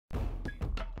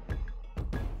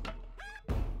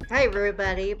Hi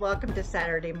everybody, welcome to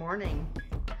Saturday morning.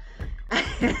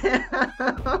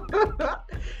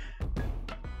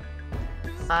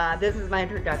 This is my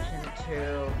introduction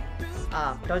to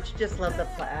Don't You Just Love the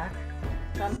Plaque?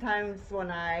 Sometimes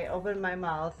when I open my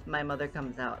mouth, my mother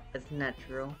comes out. Isn't that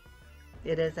true?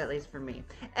 It is, at least for me.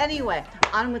 Anyway,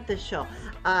 on with the show.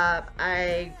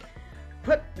 I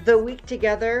put the week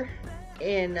together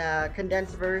in a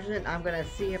condensed version. I'm going to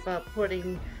see about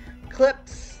putting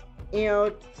clips,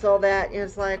 so that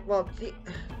it's like, well,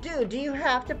 dude, do you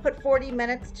have to put 40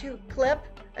 minutes to clip?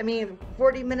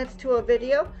 40 minutes to a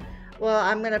video? Well,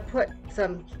 I'm going to put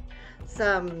some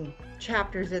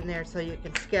chapters in there so you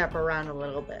can skip around a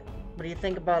little bit. What do you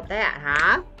think about that,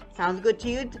 huh? Sounds good to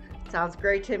you? Sounds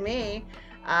great to me.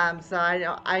 So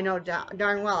I know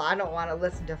darn well I don't want to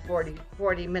listen to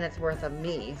 40 minutes worth of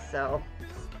me, so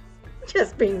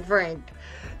just being frank.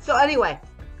 So anyway,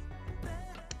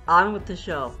 on with the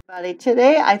show.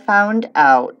 Today I found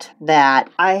out that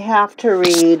I have to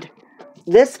read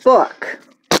this book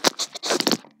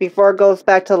before it goes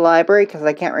back to the library because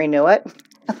I can't renew it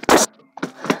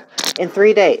in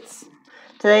 3 days.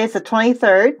 Today is the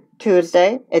 23rd,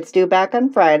 Tuesday. It's due back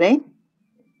on Friday.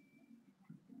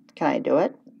 Can I do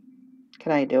it?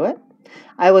 Can I do it?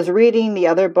 I was reading the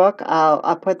other book.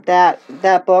 I'll put that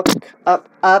book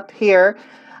up here.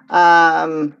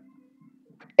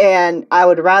 And I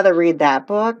would rather read that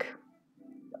book.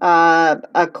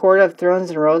 A Court of Thorns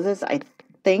and Roses. I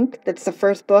think that's the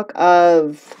first book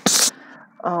of,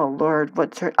 oh Lord,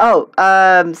 what's her?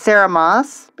 Sarah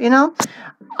Moss.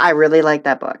 I really like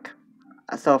that book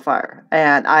so far,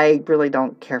 and I really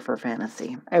don't care for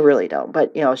fantasy. I really don't.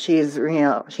 But she's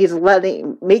not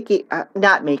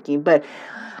making, but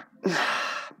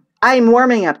I'm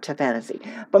warming up to fantasy.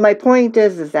 But my point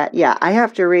is that I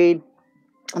have to read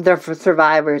The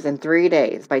Survivors in 3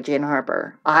 days by Jane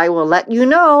Harper. I will let you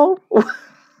know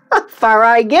how far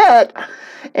I get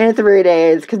in 3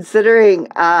 days, considering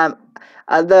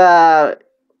the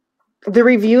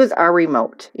reviews are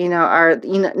remote,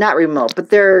 not remote, but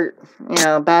they're,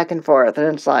 back and forth.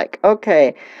 And it's like,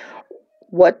 okay,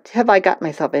 what have I got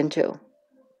myself into?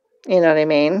 You know what I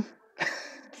mean?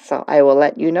 So I will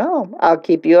let you know. I'll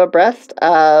keep you abreast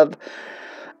of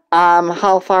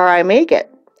how far I make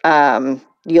it.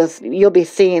 You'll be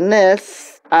seeing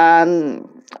this on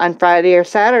Friday or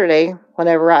Saturday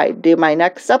whenever I do my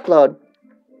next upload.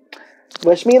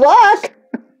 Wish me luck.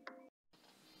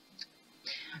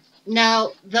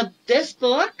 Now, this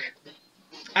book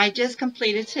I just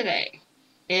completed today.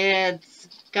 It's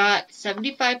got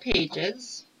 75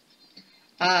 pages.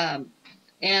 And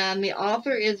the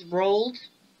author is Roald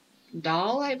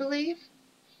Dahl, I believe.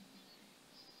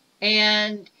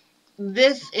 And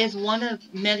this is one of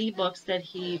many books that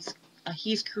he's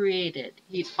created,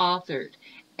 he's authored,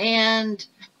 and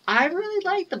I really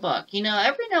like the book.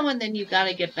 Every now and then you got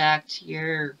to get back to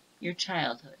your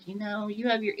childhood. You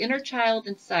have your inner child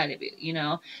inside of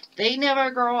you. They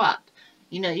never grow up.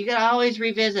 You got to always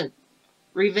revisit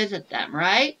them,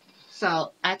 right?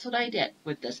 So that's what I did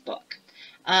with this book.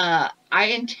 I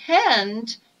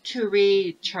intend to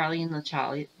read Charlie and the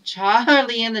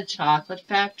Chocolate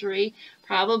Factory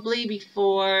probably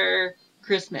before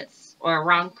Christmas or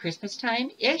around Christmas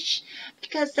time-ish,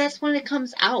 because that's when it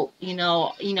comes out.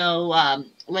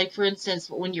 Like for instance,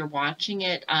 when you're watching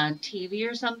it on TV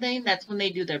or something, that's when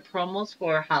they do their promos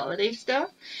for holiday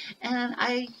stuff. And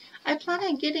I plan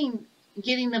on getting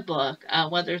the book,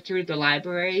 whether through the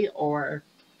library or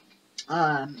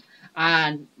on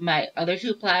my other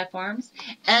 2 platforms.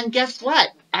 And guess what?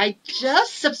 I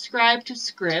just subscribed to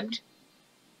Scribd.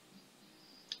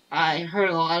 I heard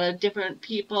a lot of different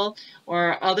people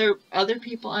or other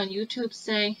people on YouTube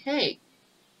saying, hey,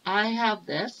 I have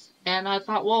this. And I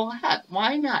thought, well, heck,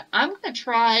 why not? I'm going to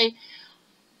try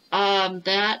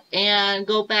that and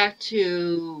go back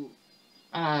to,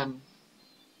 I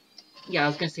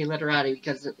was going to say Literati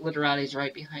because Literati is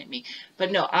right behind me.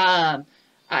 But no, I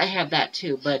have that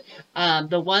too. But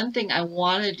the one thing I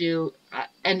want to do,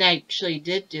 and I actually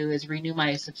did do, is renew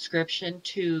my subscription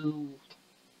to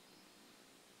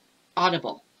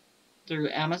Audible through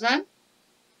Amazon.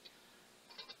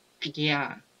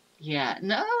 Yeah.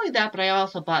 Not only that, but I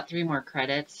also bought 3 more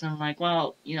credits. And I'm like,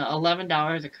 well,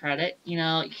 $11 a credit, you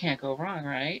can't go wrong,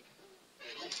 right?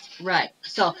 Right.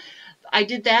 So I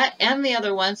did that and the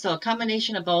other one. So a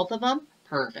combination of both of them,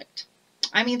 perfect.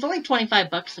 It's only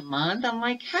 $25 a month. I'm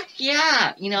like, heck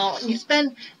yeah. You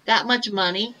spend that much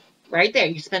money right there.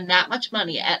 You spend that much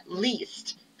money at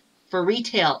least for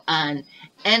retail on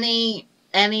any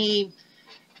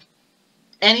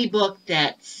book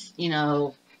that's,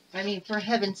 for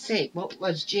heaven's sake, what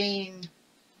was Jane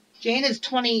Jane is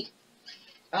 $27.99,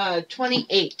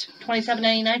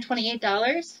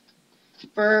 $28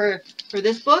 for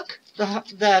this book,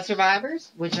 the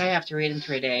Survivors, which I have to read in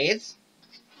 3 days.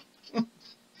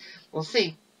 We'll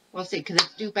see. We'll see, because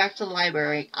it's due back to the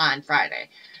library on Friday.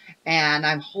 And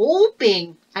I'm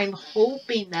hoping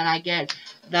that I get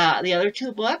the other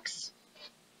two books.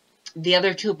 The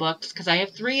other two books, because I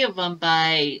have 3 of them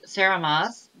by Sarah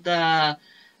Moss. The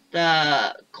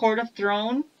Court of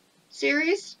Throne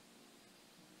series.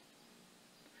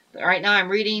 Right now I'm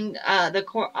reading A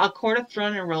Court of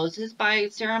Thorn and Roses by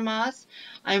Sarah Moss.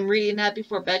 I'm reading that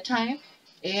before bedtime.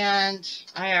 And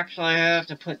I actually have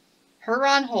to put her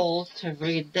on hold to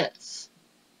read this.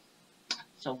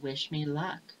 So wish me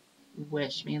luck.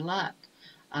 Wish me luck.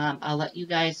 I'll let you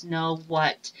guys know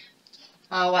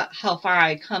how far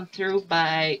I come through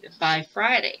by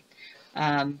Friday.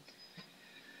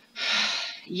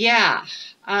 Yeah,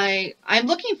 I'm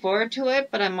looking forward to it,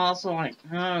 but I'm also like,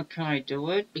 oh, can I do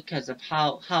it because of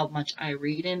how much I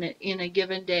read in a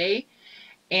given day.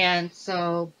 And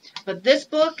so, but this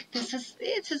book, this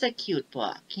is a cute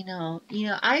book.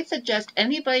 I suggest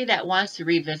anybody that wants to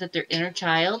revisit their inner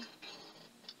child,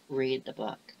 read the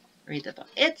book. Read the book.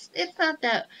 It's not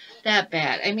that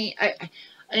bad. I mean,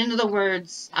 in other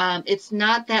words, it's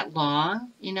not that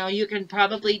long. You can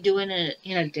probably do it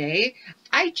in a day.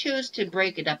 I choose to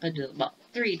break it up into about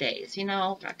 3 days,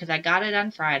 because I got it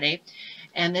on Friday,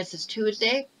 and this is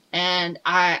Tuesday, and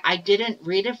I didn't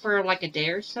read it for like a day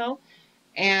or so,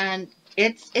 and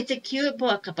it's a cute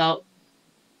book about,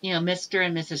 Mr.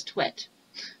 and Mrs. Twit.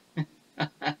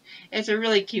 It's a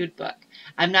really cute book.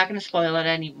 I'm not going to spoil it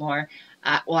anymore.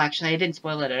 Well, actually, I didn't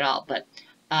spoil it at all, but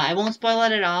I won't spoil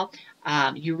it at all.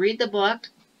 You read the book.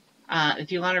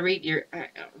 If you want to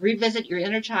revisit your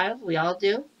inner child, we all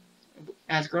do.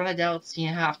 As grown adults, you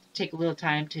have to take a little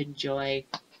time to enjoy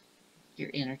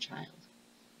your inner child.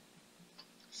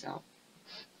 So,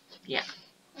 yeah.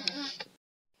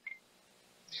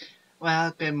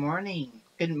 Well, good morning.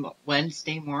 Good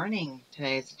Wednesday morning.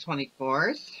 Today is the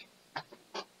 24th.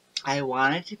 I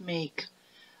wanted to make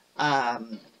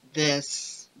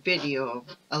this video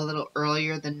a little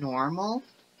earlier than normal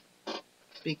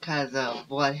because of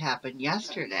what happened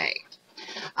yesterday.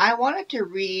 I wanted to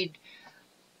read,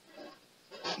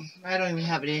 I don't even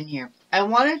have it in here. I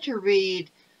wanted to read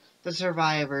The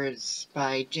Survivors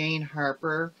by Jane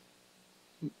Harper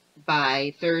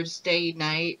by Thursday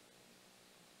night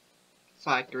so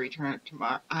I could return it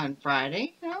tomorrow on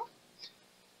Friday.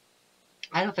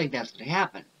 I don't think that's going to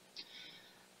happen.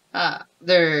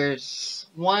 There's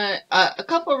a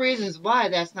couple of reasons why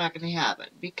that's not going to happen.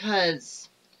 Because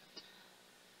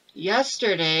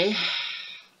yesterday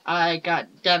I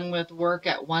got done with work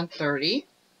at 1:30.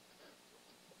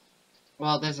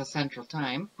 Well, there's a central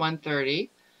time, 1:30.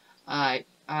 I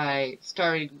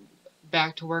started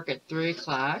back to work at 3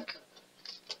 o'clock.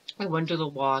 I went to the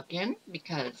walk-in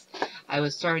because I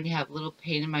was starting to have a little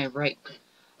pain in my right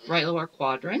lower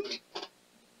quadrant.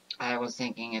 I was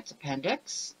thinking it's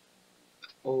appendix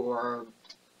or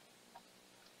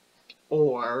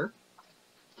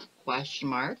question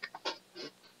mark.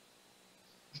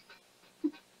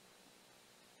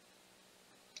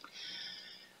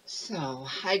 So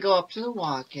I go up to the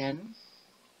walk-in.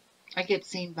 I get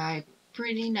seen by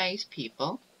pretty nice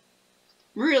people,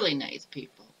 really nice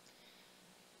people.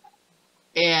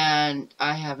 And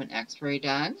I have an x-ray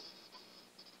done.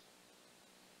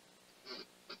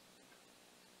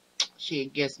 She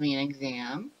gives me an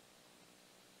exam.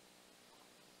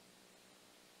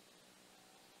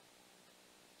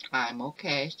 I'm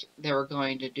okay. They were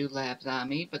going to do labs on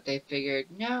me, but they figured,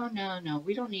 no,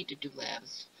 we don't need to do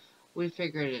labs. We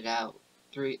figured it out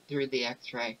through the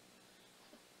x-ray.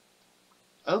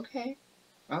 Okay.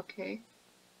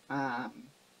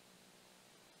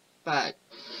 But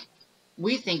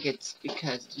we think it's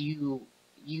because you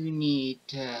need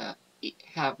to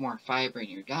have more fiber in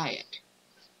your diet.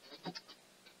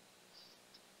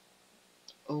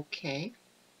 Okay.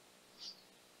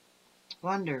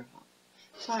 Wonderful.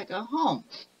 So I go home.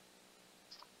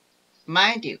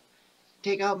 Mind you,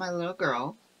 take out my little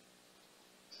girl,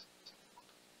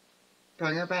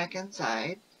 bring her back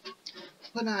inside,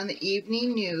 put on the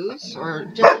evening news, or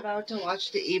just about to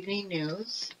watch the evening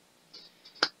news,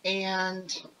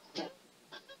 and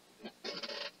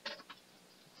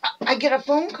I get a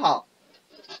phone call.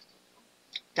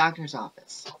 Doctor's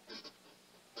office.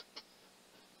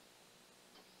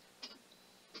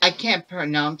 I can't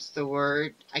pronounce the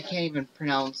word. I can't even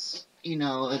pronounce,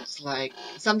 it's like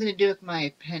something to do with my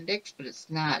appendix, but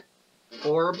it's not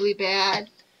horribly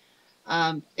bad.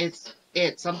 It's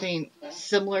something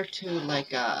similar to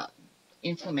like a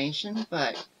inflammation,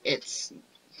 but it's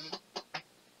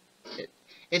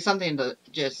something to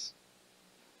just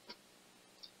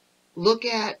look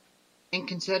at and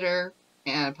consider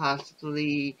and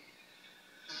possibly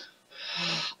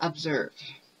observe.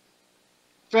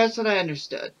 That's what I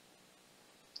understood,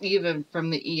 even from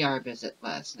the ER visit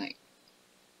last night.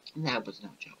 And that was no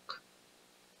joke.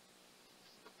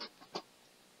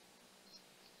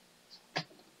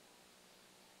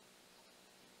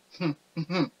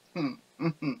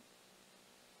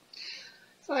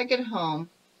 So I get home,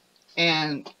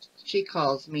 and she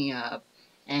calls me up,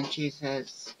 and she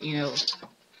says, you know,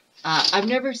 I've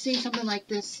never seen something like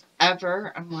this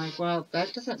ever. I'm like, well,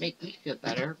 that doesn't make me feel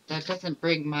better. That doesn't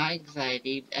bring my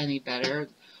anxiety any better.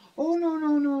 Oh, no,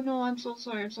 no, no, no, I'm so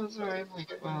sorry, I'm so sorry. I'm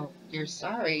like, well, you're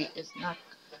sorry. It's not,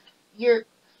 you're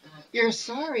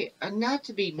sorry, not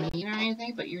to be mean or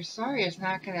anything, but you're sorry. It's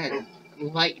not going to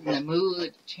lighten the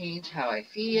mood, change how I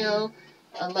feel,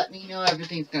 let me know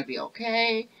everything's going to be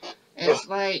okay. It's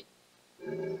like,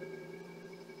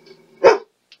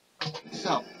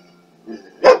 so,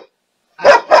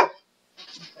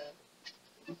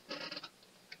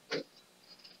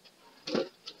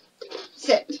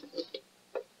 sit.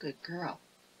 Good girl.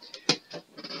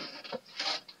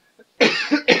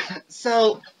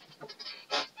 So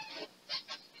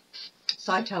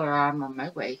I tell her I'm on my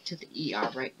way to the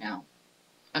ER right now.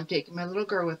 I'm taking my little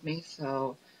girl with me,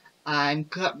 so I'm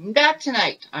coming back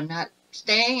tonight. I'm not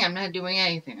staying. I'm not doing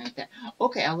anything like that.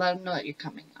 Okay, I'll let them know that you're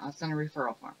coming. I'll send a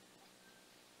referral form.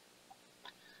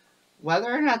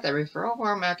 Whether or not the referral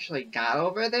form actually got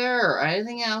over there or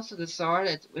anything else of the sort,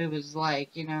 it was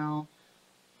like, you know,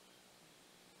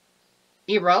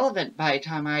 irrelevant by the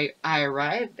time I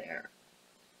arrived there.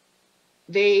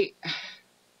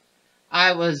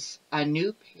 I was a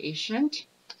new patient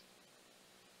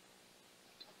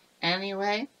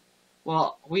anyway.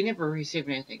 Well, we never received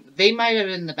anything. They might have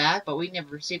in the back, but we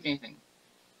never received anything.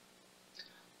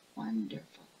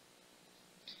 Wonderful.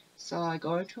 So I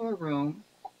go into a room,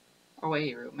 a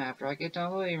waiting room. After I get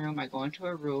done with the waiting room, I go into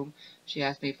a room. She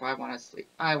asked me if I want to sleep.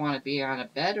 I want to be on a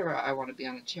bed or I want to be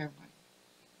on a chair.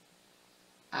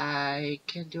 I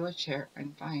can do a chair.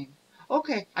 I'm fine.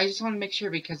 Okay, I just want to make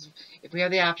sure because if we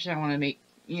have the option, I want to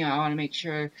make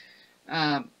sure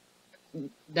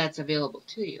that's available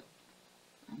to you.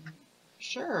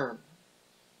 Sure.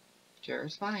 Chair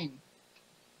is fine.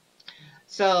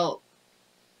 So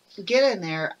get in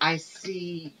there. I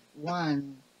see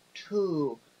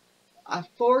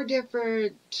 4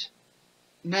 different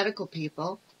medical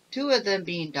people, 2 of them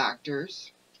being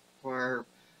doctors or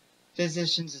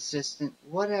physician's assistant,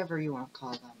 whatever you want to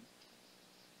call them.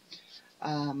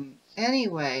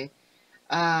 Anyway,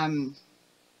 and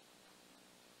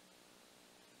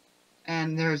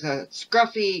there's a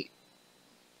scruffy,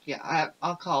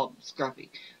 I'll call him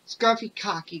scruffy,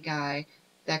 cocky guy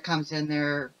that comes in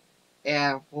there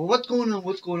and, well, what's going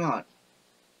on?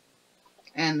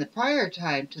 And the prior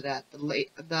time to that, the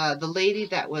lady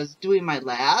that was doing my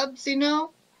labs, you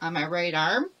know, on my right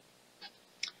arm,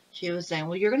 she was saying,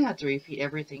 well, you're going to have to repeat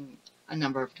everything a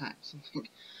number of times.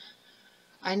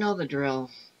 I know the drill.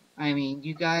 I mean,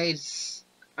 you guys,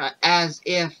 as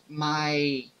if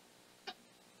my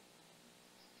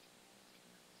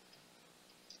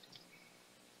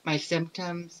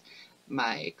symptoms,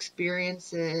 my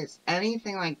experiences,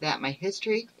 anything like that, my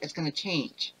history, it's going to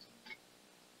change.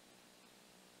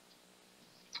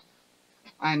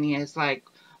 I mean, it's like,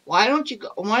 why don't you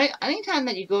go, anytime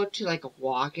that you go to like a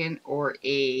walk-in or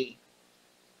any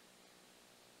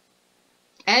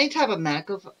type of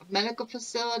medical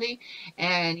facility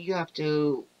and you have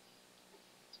to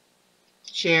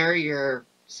share your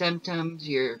symptoms,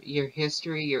 your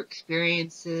history, your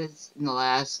experiences in the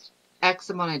last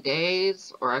X amount of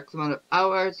days or X amount of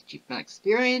hours that you've been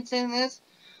experiencing this,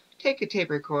 take a tape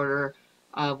recorder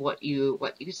of what you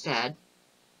said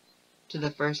to the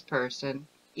first person.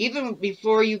 Even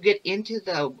before you get into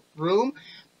the room,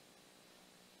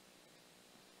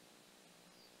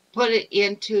 put it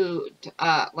into,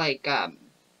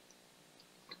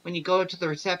 when you go to the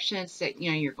receptionist, say,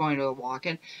 you know, you're going to a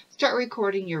walk-in, start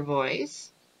recording your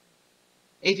voice,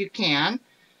 if you can.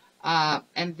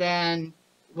 And then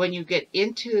when you get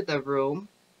into the room,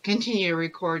 continue to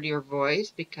record your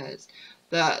voice because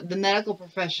the medical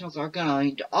professionals are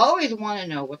going to always want to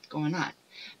know what's going on.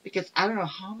 Because I don't know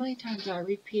how many times I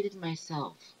repeated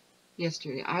myself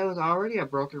yesterday. I was already a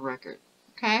broken record.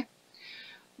 Okay?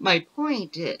 My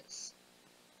point is,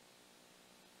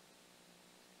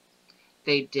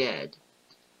 they did.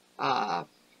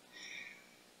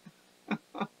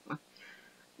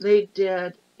 They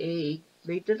did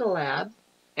a lab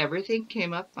Everything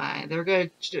came up fine. They were going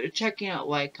to checking out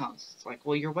white counts. It's like,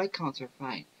 well, your white counts are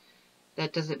fine.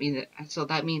 That doesn't mean that, so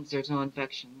that means there's no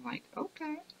infection. I'm like,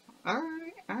 okay, all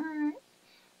right.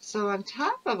 So on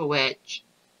top of which,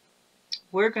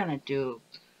 we're gonna do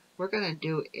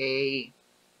a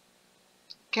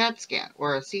CAT scan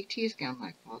or a CT scan. I'm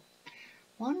like, well,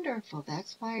 wonderful.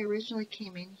 That's why I originally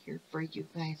came in here for you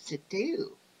guys to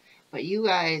do. But you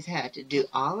guys had to do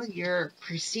all of your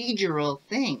procedural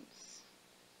things.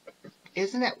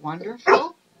 Isn't it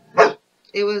wonderful?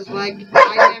 It was like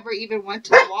I never even went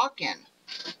to the walk-in.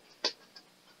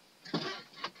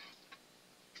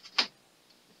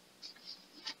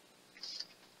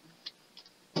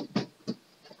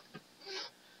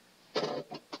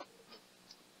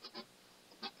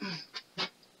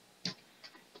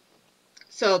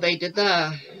 So they did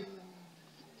the...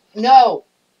 No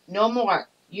more.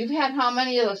 You've had how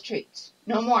many of those treats?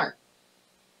 No more.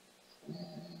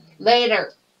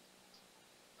 Later.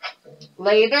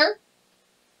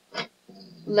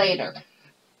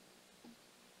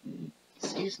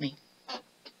 Excuse me.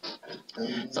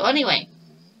 So anyway,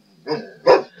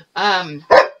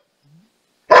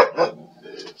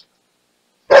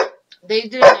 they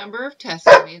did a number of tests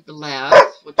on me, the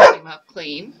labs, which came up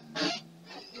clean.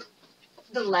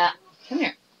 Come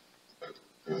here.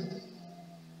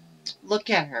 Look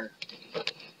at her.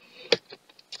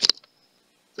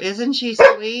 Isn't she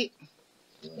sweet?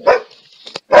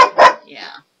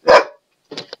 Yeah.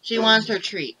 She wants her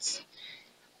treats.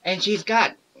 And she's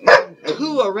got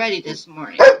 2 already this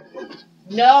morning.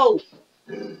 No.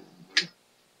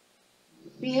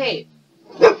 Behave.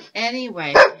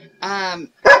 Anyway,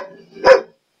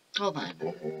 hold on.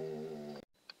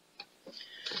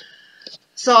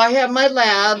 So I have my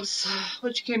labs,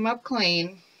 which came up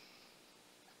clean.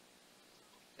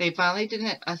 They finally did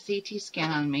a CT scan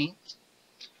on me.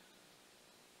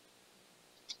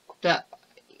 The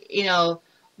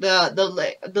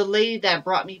lady that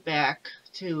brought me back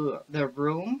to the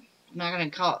room, I'm not going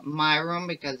to call it my room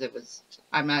because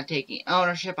I'm not taking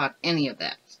ownership on any of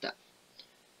that stuff.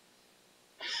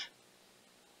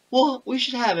 Well, we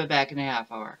should have it back in a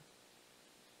half hour.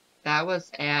 That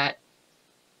was at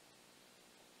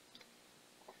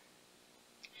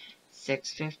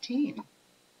 6:15.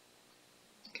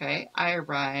 Okay, I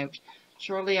arrived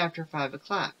shortly after 5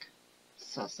 o'clock.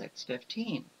 So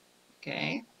 6:15.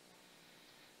 Okay.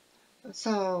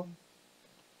 So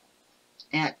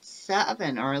at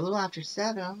 7 or a little after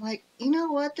 7, I'm like, you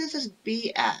know what? This is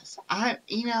BS. I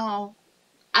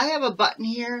have a button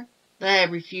here that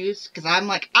I refuse because I'm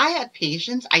like, I have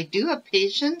patience. I do have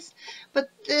patience,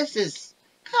 but this is,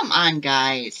 come on,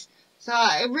 guys. So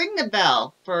I ring the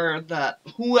bell for the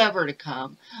whoever to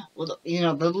come. Well,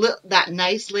 that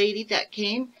nice lady that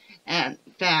came. And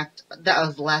in fact, that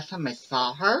was the last time I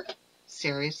saw her.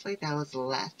 Seriously, that was the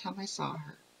last time I saw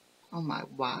her. Oh my,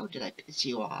 wow, did I piss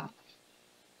you off?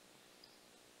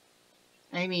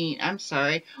 I mean, I'm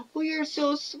sorry. Oh, you're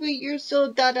so sweet. You're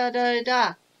so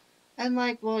da-da-da-da-da. I'm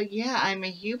like, well, yeah, I'm a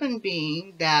human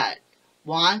being that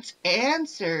wants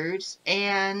answers,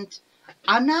 and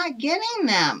I'm not getting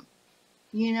them.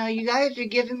 You guys are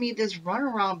giving me this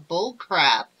runaround bull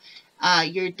crap.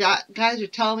 Your guys are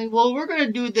telling me, well, we're going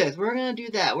to do this. We're going to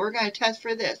do that. We're going to test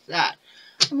for this, that.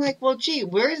 I'm like, well, gee,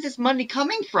 where is this money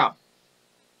coming from?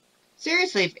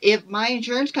 Seriously, if my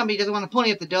insurance company doesn't want to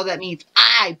pony up the dough, that means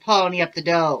I pony up the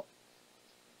dough.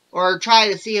 Or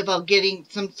try to see about getting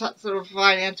some sort of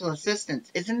financial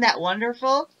assistance. Isn't that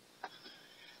wonderful?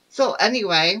 So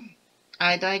anyway,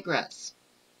 I digress.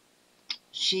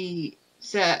 She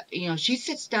said, she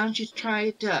sits down, she's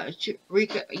trying to,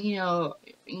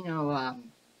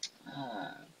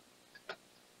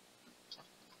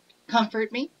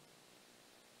 comfort me.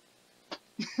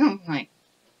 I'm like,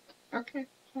 okay,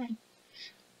 fine.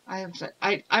 I'm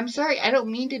sorry. I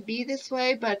don't mean to be this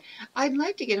way, but I'd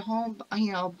like to get home,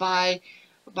 by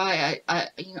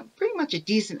pretty much a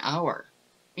decent hour.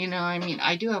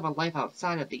 I do have a life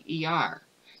outside of the ER.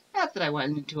 Not that I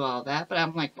went into all that, but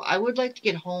I'm like, well, I would like to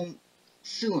get home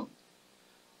soon.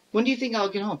 When do you think I'll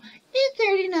get home?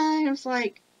 8:39. I was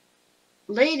like,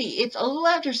 lady, it's a little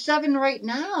after 7 right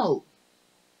now.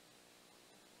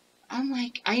 I'm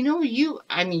like, I know you,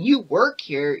 you work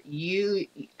here,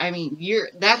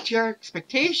 that's your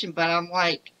expectation, but I'm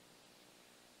like,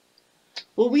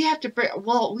 well, you're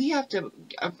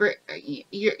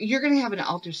going to have an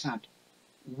ultrasound.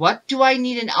 What do I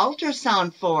need an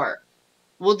ultrasound for?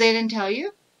 Well, they didn't tell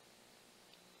you?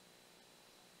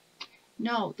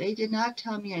 No, they did not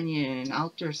tell me I needed an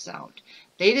ultrasound.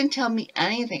 They didn't tell me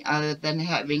anything other than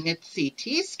having a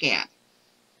CT scan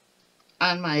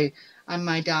on my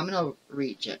abdominal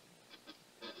region.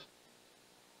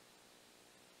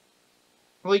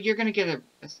 well, you're going to get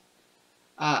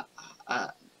uh, uh,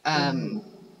 um,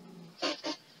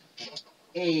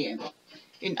 an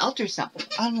ultrasound.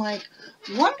 I'm like,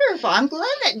 wonderful. I'm glad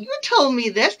that you told me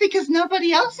this because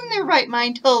nobody else in their right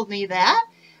mind told me that.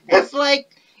 It's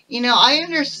like, I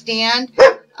understand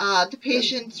the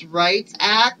Patient's Rights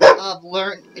Act of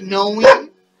knowing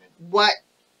what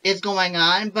is going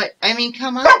on, but I mean,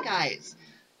 come on, guys.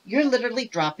 You're literally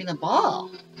dropping the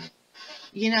ball.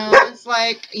 It's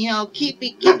like,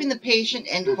 keeping the patient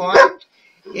informed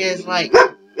is like,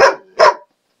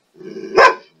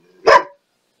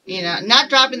 not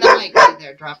dropping the mic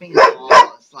either, dropping the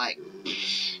ball. It's like,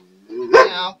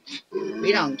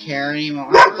 we don't care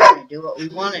anymore. We're going to do what we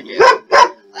want to do.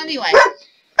 Anyway.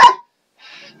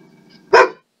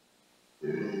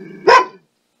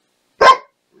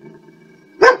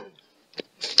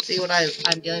 See what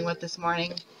I'm dealing with this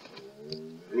morning?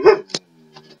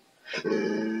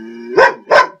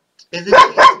 Isn't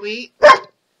she sweet?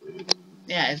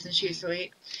 Yeah, isn't she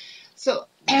sweet? So,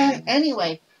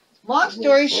 anyway, long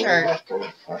story short, I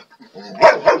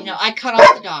cut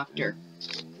off the doctor.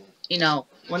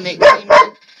 When they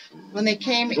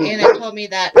came in and told me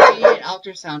that I needed an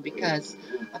ultrasound because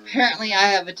apparently I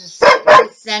have a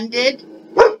descended,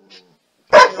 I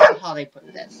don't know how they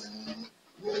put this.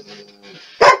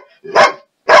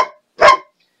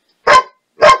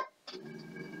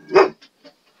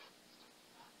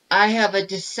 I have a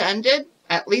descended,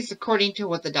 at least according to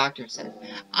what the doctor said,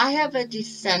 I have a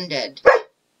descended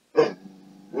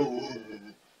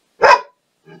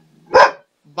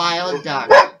bile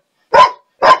duct,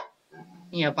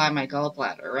 by my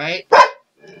gallbladder, right?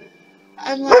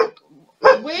 I'm like,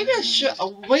 way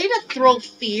to throw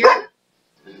fear.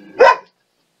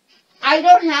 I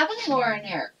don't have any more in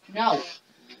there. No.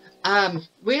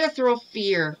 Way to throw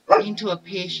fear into a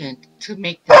patient to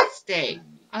make them stay.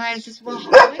 And I said, well,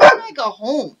 why don't I go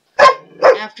home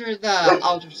after the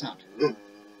ultrasound?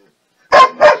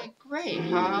 I'm like, great,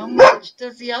 how much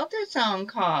does the ultrasound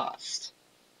cost?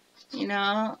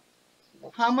 How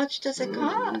much does it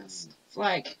cost? It's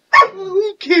like, well,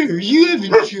 who cares? You have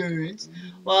insurance.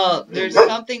 Well, there's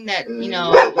something that,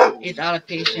 is out of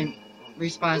patient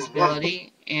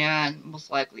responsibility, and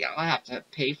most likely I'll have to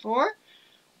pay for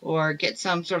or get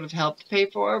some sort of help to pay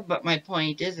for. But my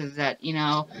point is that, you're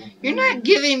not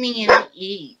giving me any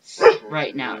ease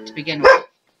right now to begin with.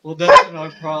 Well, that's not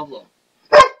our problem.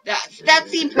 That's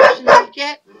the impression that I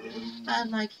get. I'm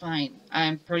like, fine.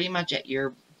 I'm pretty much at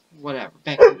your, whatever,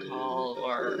 beck and call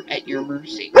or at your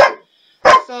mercy.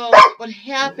 So what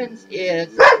happens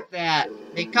is that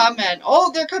they come in.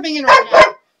 Oh, they're coming in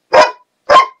right now.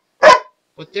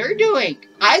 What they're doing.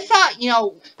 I thought,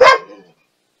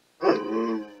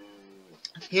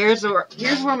 here's where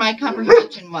my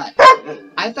comprehension went.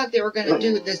 I thought they were going to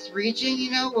do this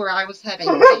region, where I was having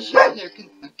issues or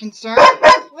concerns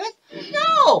with.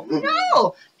 No.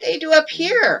 They do up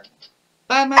here.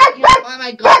 By my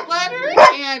gallbladder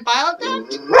and bile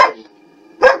duct.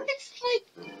 It's like,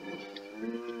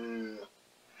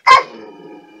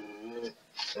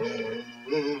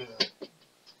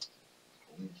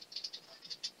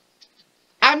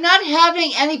 I'm not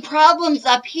having any problems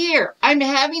up here. I'm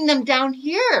having them down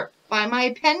here by my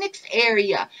appendix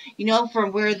area.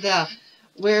 From where the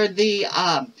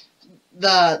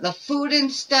food and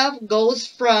stuff goes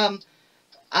from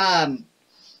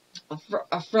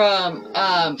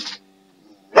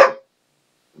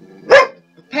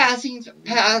passing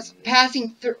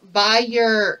through by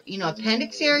your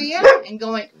appendix area and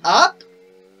going up.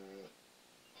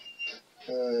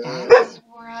 That's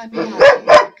where I'm at.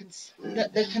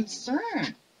 The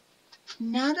concern,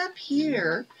 not up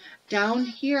here, down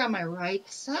here on my right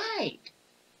side,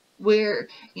 where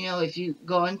if you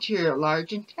go into your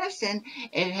large intestine,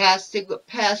 it has to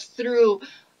pass through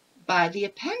by the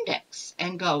appendix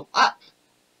and go up,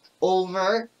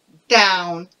 over,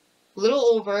 down, a little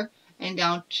over, and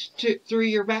down through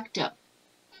your rectum.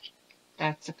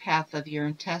 That's the path of your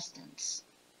intestines.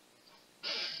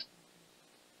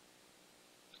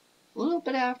 A little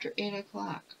bit after 8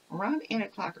 o'clock, around 8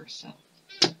 o'clock or so,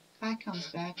 guy comes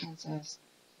back and says,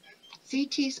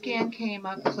 CT scan came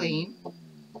up clean.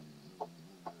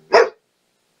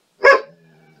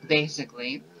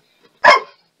 Basically,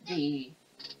 the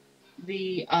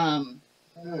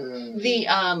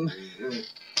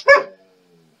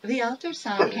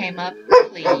ultrasound came up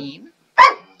clean.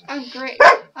 I'm great.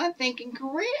 I'm thinking,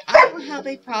 great. I don't have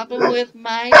a problem with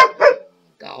my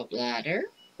gallbladder.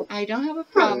 I don't have a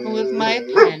problem with my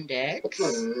appendix.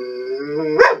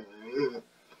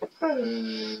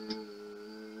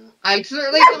 I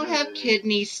certainly don't have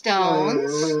kidney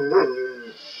stones.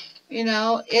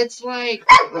 It's like,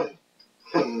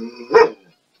 But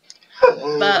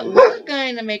we're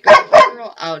going to make a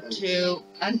referral out to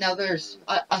another,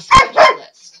 a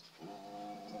specialist.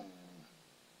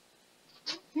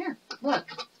 Here,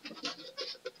 look.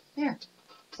 Here,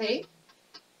 see?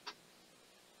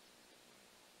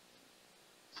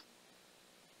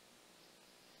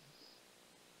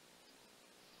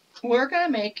 We're going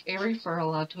to make a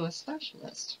referral out to a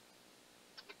specialist.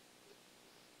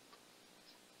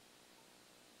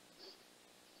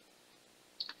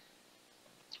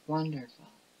 Wonderful.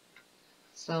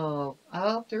 So,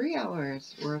 about 3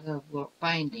 hours worth of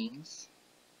findings,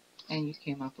 and you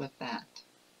came up with that.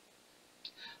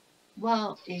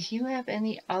 Well, if you have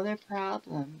any other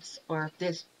problems, or if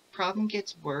this problem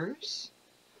gets worse,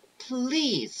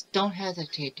 please don't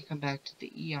hesitate to come back to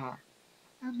the ER.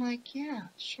 I'm like, yeah,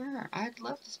 sure. I'd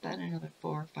love to spend another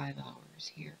 4 or 5 hours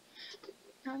here.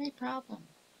 Not a problem.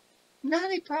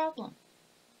 Not a problem.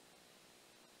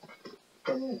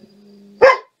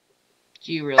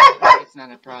 Do you really think it's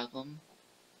not a problem?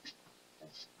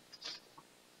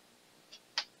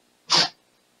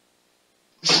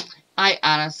 I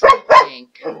honestly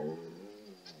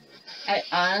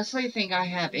think I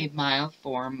have a mild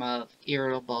form of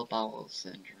irritable bowel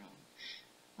syndrome.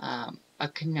 A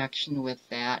connection with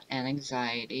that and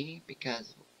anxiety,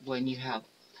 because when you have,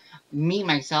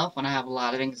 myself, when I have a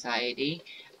lot of anxiety,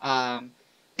 I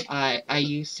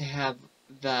used to have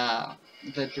the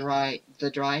dry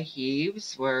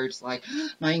heaves where it's like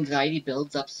my anxiety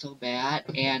builds up so bad,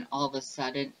 and all of a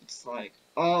sudden it's like,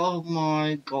 oh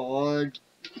my god.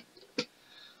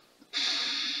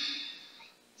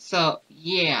 So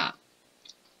yeah,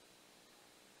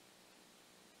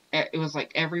 it was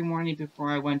like every morning before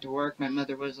I went to work, my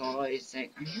mother was always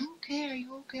saying, "Are you okay? Are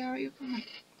you okay? Are you fine?"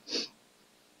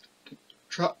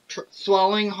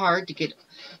 Swallowing hard to get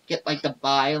like the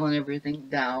bile and everything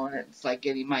down. It's like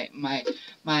getting my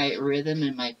rhythm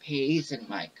and my pace and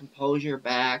my composure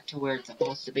back to where it's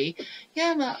supposed to be.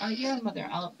 Yeah, mother,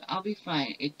 I'll be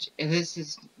fine. This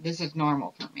is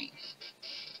normal for me.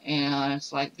 And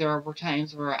it's like there were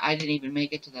times where I didn't even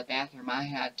make it to the bathroom. I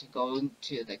had to go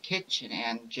into the kitchen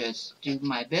and just do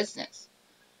my business.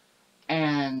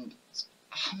 And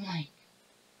I'm like,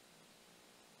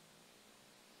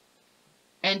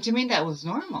 and to me that was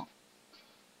normal.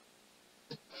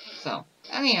 So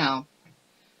anyhow,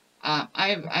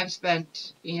 I've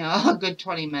spent a good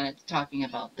 20 minutes talking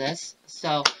about this.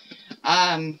 So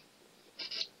I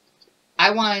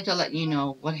wanted to let you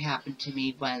know what happened to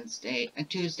me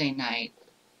Tuesday night.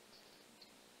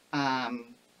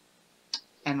 And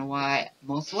why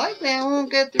most likely I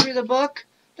won't get through the book,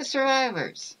 The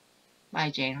Survivors by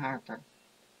Jane Harper.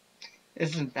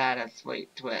 Isn't that a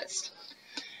sweet twist?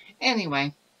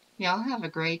 Anyway, y'all have a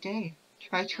great day.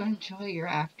 Try to enjoy your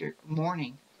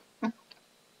morning.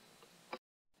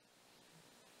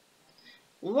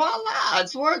 Voila,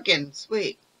 it's working.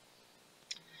 Sweet.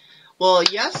 Well,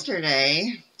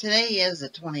 today is the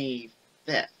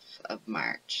 25th of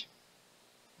March.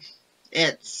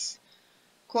 It's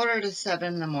 6:45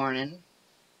 in the morning.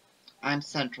 I'm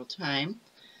Central Time.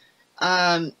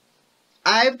 I've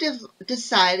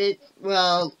decided,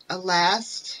 well, I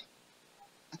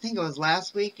think it was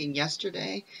last week and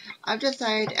yesterday, I've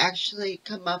decided to actually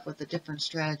come up with a different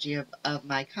strategy of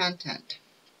my content.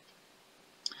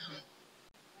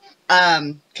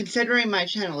 Considering my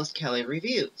channel is Kelly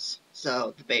Reviews,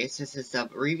 so the basis is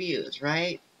of reviews,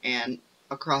 right? And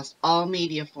across all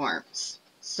media forms.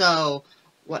 So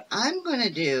what I'm going to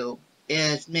do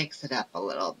is mix it up a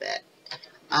little bit.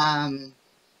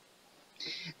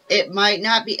 It might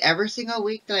not be every single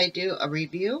week that I do a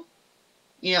review,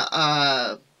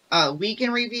 a week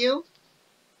in review,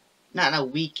 not a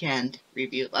weekend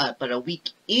review, but a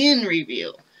week in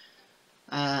review.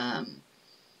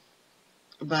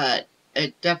 But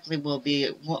it definitely will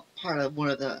be part of one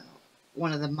of the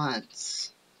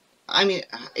months. I mean,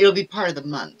 it'll be part of the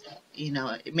month.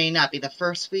 It may not be the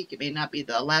first week, it may not be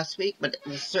the last week, but it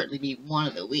will certainly be one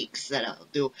of the weeks that I'll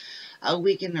do a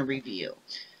week in a review.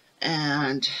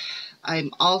 And I'm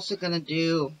also going to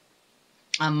do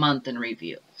a month in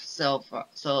review. So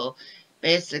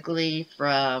basically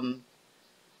from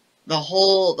the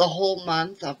whole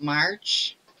month of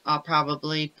March, I'll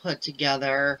probably put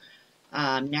together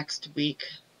next week.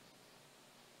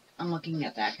 I'm looking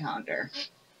at that calendar.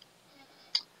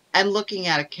 I'm looking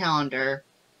at a calendar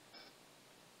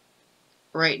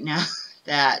right now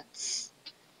that's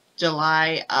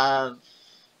July of,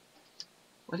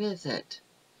 what is it?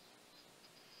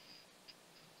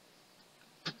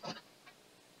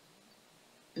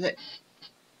 Is it?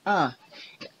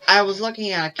 I was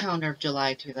looking at a calendar of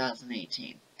July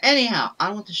 2018. Anyhow,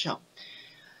 on with the show.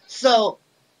 So,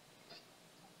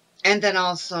 and then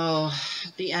also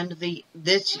the end of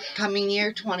this coming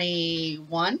year,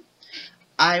 21,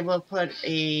 I will put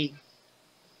in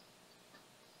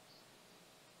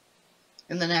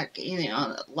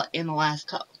the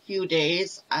last few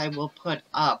days, I will put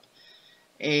up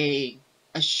a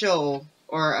show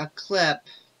or a clip,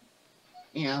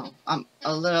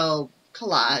 a little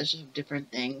collage of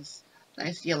different things that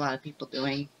I see a lot of people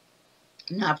doing.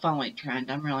 I'm not following trend.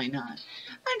 I'm really not.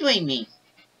 I'm doing me.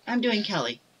 I'm doing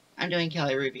Kelly. I'm doing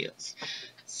Kelly reviews.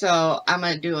 So I'm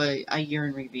going to do a year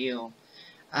in review.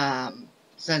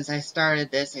 Since I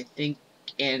started this, I think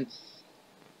in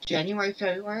January,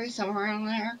 February, somewhere around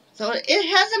there. So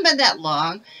it hasn't been that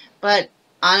long, but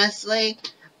honestly,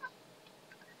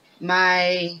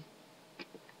 my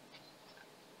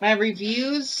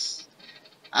reviews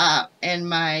and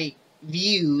my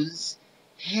views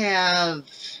have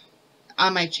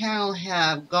on my channel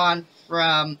have gone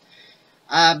from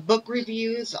book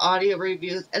reviews, audio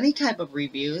reviews, any type of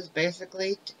reviews,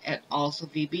 basically, and also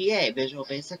VBA, Visual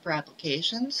Basic for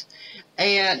Applications.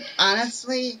 And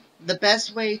honestly, the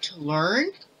best way to learn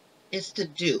is to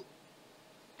do.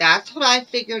 That's what I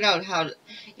figured out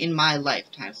in my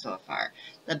lifetime so far.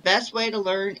 The best way to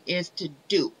learn is to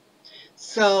do.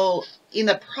 So in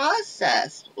the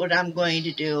process, what I'm going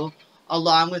to do,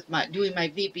 along with doing my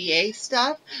VBA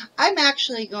stuff, I'm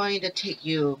actually going to take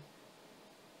you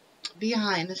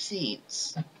behind the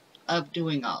scenes of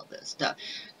doing all this stuff.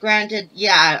 Granted,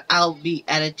 yeah, I'll be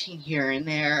editing here and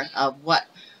there of what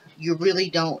you really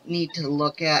don't need to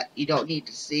look at, you don't need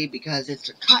to see, because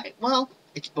it's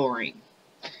boring.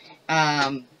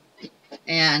 And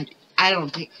I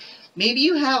don't think, maybe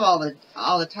you have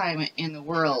all the time in the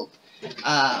world,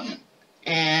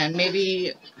 and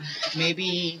maybe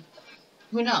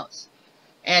who knows?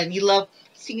 And you love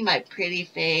seeing my pretty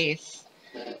face.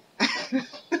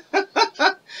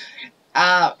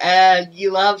 And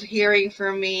you love hearing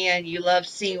from me, and you love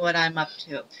seeing what I'm up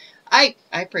to. I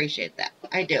appreciate that.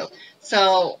 I do.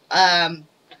 So,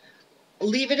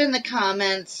 leave it in the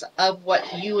comments of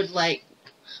what you would like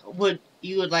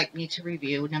me to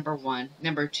review, number one.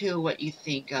 Number two, what you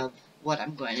think of what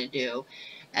I'm going to do.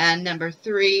 And number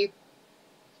three,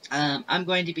 I'm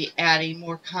going to be adding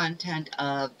more content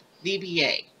of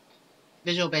VBA,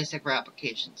 Visual Basic for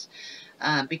Applications,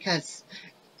 because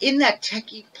in that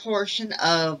techie portion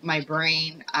of my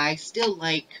brain, I still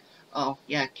like, oh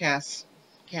yeah, Cass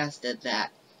did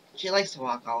that. She likes to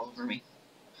walk all over me.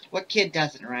 What kid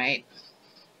doesn't, right?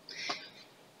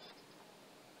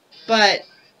 But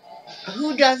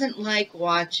who doesn't like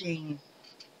watching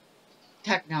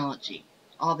technology,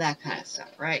 all that kind of stuff,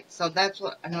 right? So that's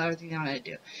another thing I'm going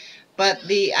to do. But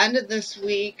the end of this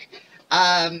week,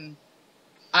 I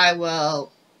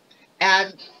will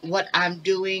add what I'm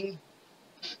doing,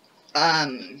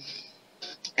 and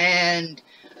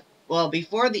well,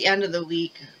 before the end of the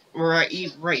week,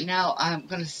 right now, I'm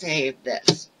going to save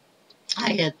this.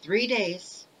 I had 3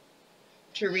 days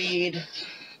to read,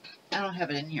 I don't have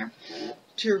it in here,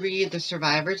 to read The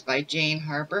Survivors by Jane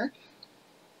Harper.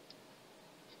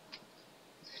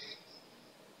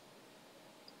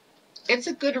 It's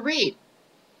a good read,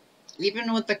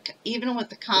 even with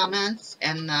the comments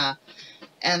and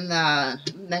the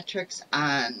metrics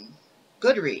on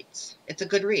Goodreads. It's a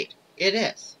good read. It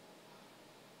is.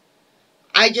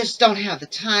 I just don't have the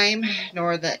time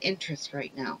nor the interest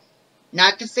right now.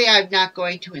 Not to say I'm not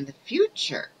going to in the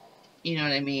future, you know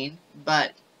what I mean?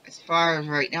 But as far as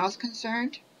right now is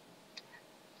concerned,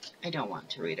 I don't want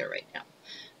to read it right now.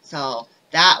 So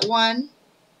that one,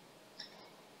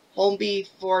 Home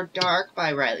Before Dark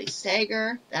by Riley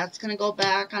Sager, that's going to go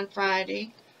back on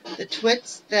Friday. The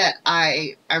Twits that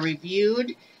I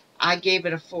reviewed, I gave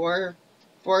it a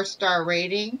 4-star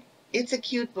rating. It's a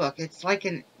cute book. It's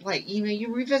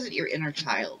you revisit your inner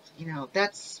child.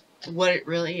 That's what it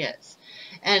really is.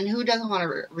 And who doesn't want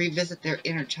to revisit their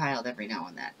inner child every now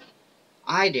and then?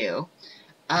 I do.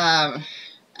 I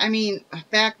mean,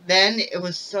 back then it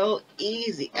was so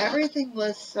easy. Everything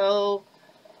was so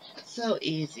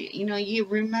easy. You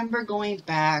remember going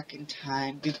back in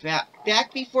time,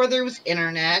 back before there was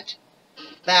internet,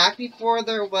 back before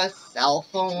there was cell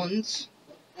phones.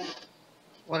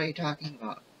 What are you talking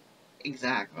about?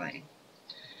 Exactly.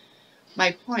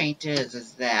 My point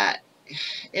is that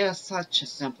it was such a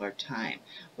simpler time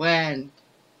when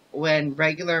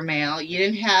regular mail, you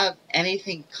didn't have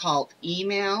anything called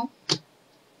email.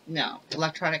 No,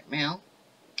 electronic mail.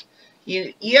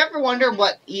 You ever wonder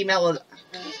what email was,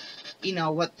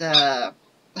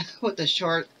 what the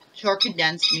short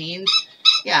condensed means?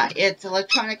 Yeah, it's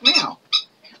electronic mail.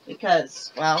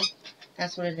 Because, well,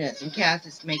 That's what it is. And Cass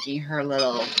is making her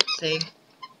little, see?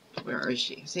 Where is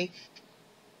she? See?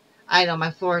 I know, my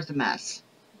floor is a mess.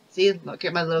 See? Look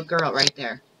at my little girl right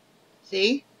there.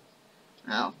 See?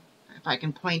 Oh, if I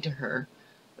can point to her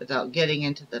without getting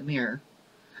into the mirror.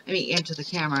 I mean, into the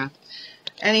camera.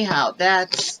 Anyhow,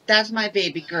 that's my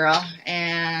baby girl.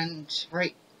 And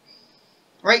right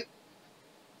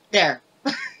there.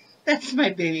 That's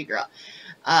my baby girl.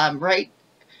 Right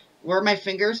where my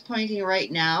finger's pointing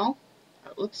right now.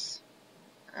 Oops.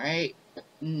 Right.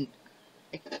 I'm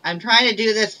trying to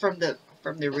do this from the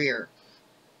rear.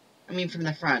 I mean from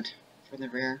the front. From the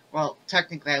rear. Well,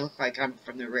 technically I look like I'm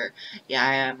from the rear. Yeah,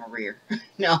 I am a rear.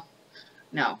 No.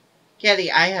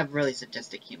 Kathy, I have really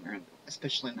sadistic humor,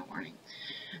 especially in the morning.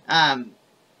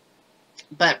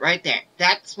 But right there.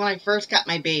 That's when I first got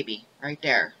my baby. Right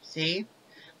there. See?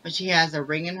 When she has a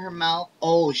ring in her mouth.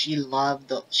 Oh, she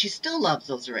still loves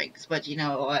those rings. But you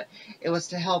know what? It was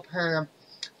to help her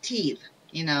teeth,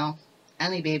 you know.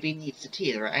 Any baby needs the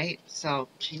teeth, right? So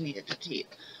she needed the teeth.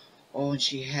 Oh, and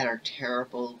she had her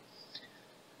terrible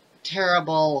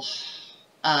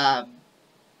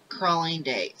crawling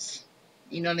days.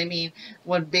 You know what I mean?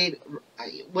 When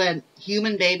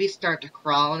human babies start to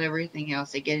crawl and everything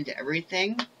else, they get into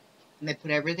everything, and they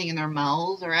put everything in their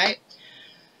mouths, all right?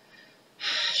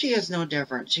 She is no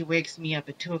different. She wakes me up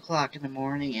at 2 o'clock in the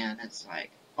morning, and it's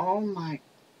like, oh my,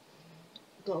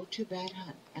 go to bed,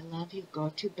 hon. I love you. Go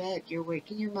to bed. You're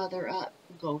waking your mother up.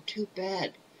 Go to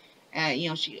bed. You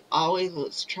know, she always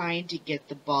was trying to get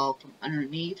the ball from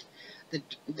underneath,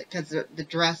 because the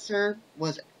dresser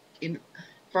was in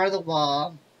front of the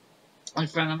wall, in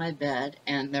front of my bed,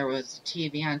 and there was a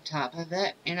TV on top of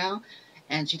it, you know,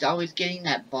 and she's always getting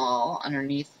that ball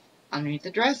underneath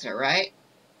the dresser, right?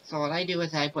 So what I do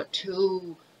is I put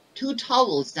two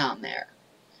towels down there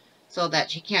so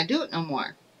that she can't do it no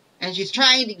more. And she's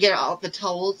trying to get all the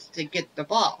towels to get the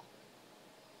ball.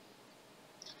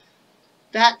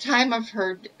 That time of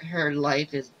her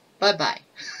life is bye-bye.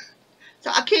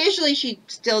 So occasionally she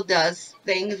still does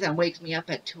things and wakes me up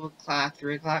at 2 o'clock,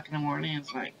 3 o'clock in the morning.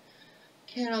 It's like,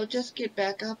 kiddo, just get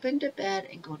back up into bed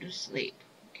and go to sleep.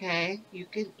 Okay? You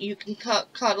can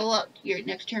cuddle up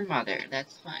next to your mother.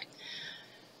 That's fine.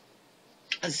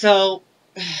 So,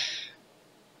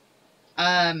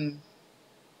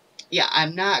 yeah,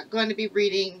 I'm not going to be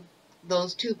reading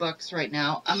those 2 books right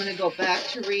now. I'm going to go back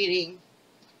to reading,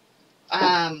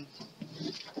 yeah.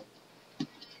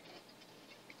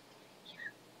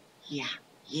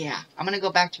 I'm going to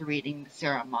go back to reading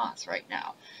Sarah Moss right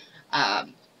now.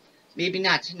 Maybe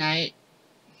not tonight,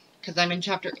 because I'm in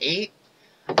chapter 8,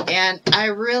 and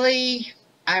I'm really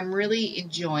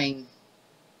enjoying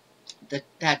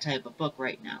that type of book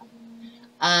right now.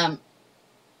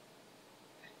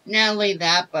 Not only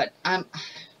that, but I'm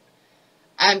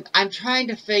trying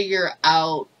to figure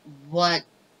out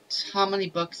how many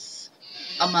books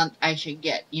a month I should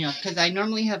get, you know, because I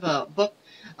normally have a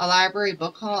library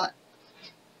book haul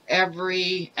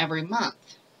every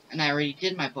month, and I already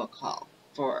did my book haul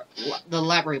for the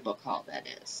library book haul, that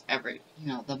is, every, you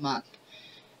know, the month,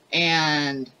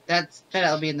 and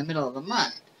that'll be in the middle of the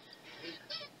month.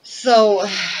 So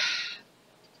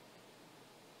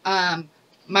my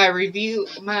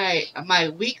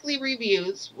weekly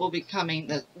reviews will be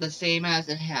coming the same as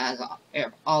it has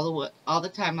all the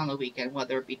time on the weekend,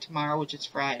 whether it be tomorrow, which is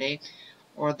Friday,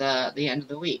 or the end of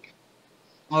the week,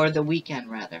 or the weekend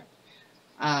rather.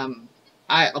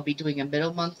 I'll be doing a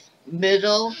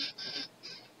middle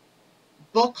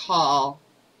book haul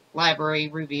library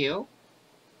review,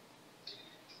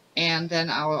 and then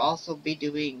I will also be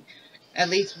doing at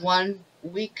least 1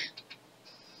 week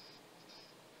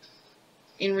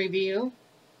in review,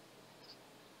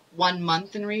 1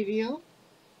 month in review,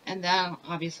 and then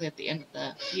obviously at the end of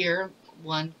the year,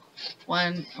 one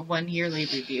yearly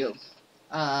review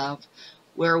of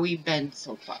where we've been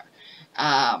so far.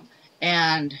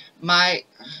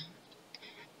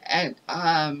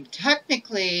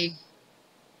 Technically,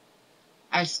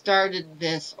 I started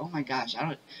this. Oh my gosh,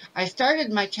 I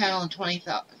started my channel in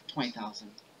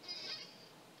 20,000.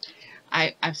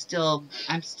 I'm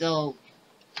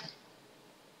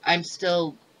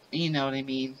still, you know what I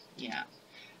mean? Yeah.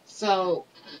 So,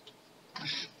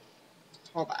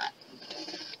 hold on.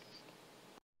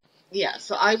 Yeah,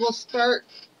 so I will start,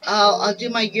 I'll do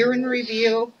my year in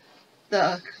review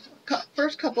the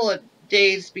first couple of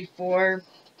days before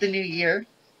the new year.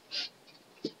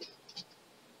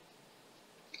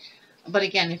 But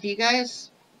again, if you guys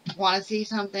want to see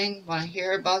something, want to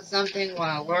hear about something,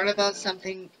 want to learn about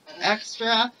something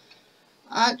extra,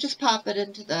 just pop it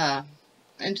into the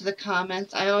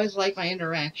comments. I always like my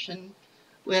interaction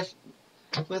with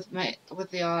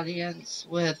with the audience,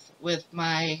 with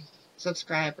my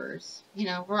subscribers. You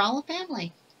know, we're all a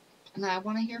family, and I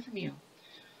want to hear from you.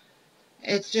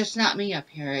 It's just not me up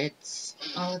here. It's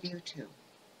all of you too.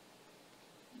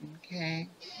 Okay,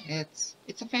 it's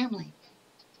a family.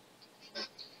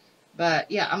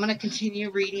 But yeah, I'm gonna continue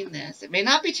reading this. It may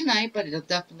not be tonight, but it'll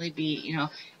definitely be, you know.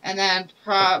 And then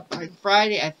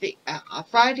Friday, I think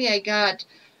Friday I got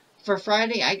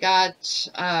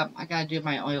I gotta do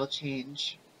my oil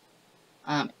change.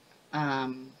 Um,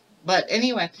 but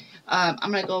anyway, I'm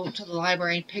gonna go to the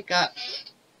library and pick up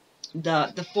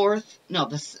the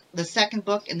second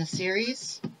book in the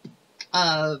series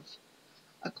of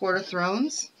A Court of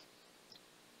Thrones,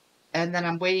 and then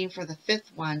I'm waiting for the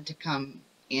fifth one to come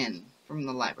in from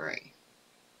the library.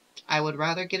 I would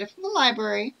rather get it from the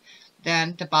library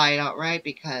than to buy it outright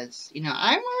because, you know,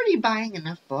 I'm already buying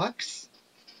enough books.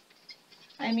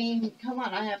 I mean, come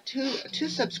on, I have two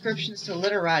subscriptions to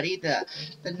Literati, the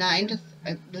 9 to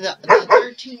the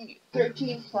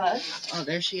 13 plus. Oh,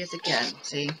 there she is again.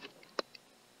 See?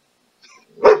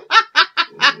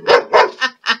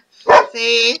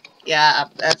 See? Yeah,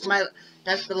 that's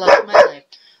the love of my life.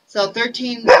 So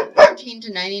 13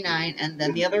 to 99, and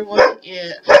then the other one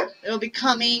it'll be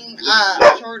coming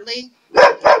shortly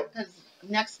because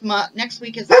next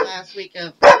week is the last week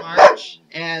of March,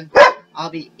 and I'll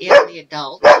be in the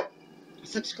adult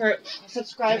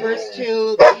subscribers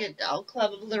to the Adult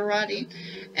Club of Literati,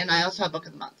 and I also have Book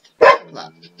of the Month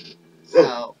Club.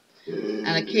 So,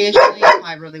 and occasionally, if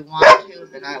I really want to,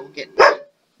 then I will get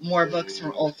more books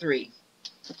from all3.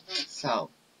 So,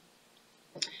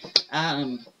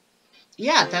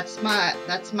 yeah, that's my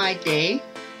day.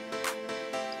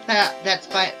 That's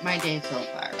my day so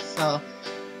far. So,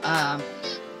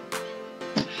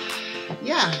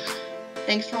 yeah,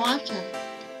 thanks for watching.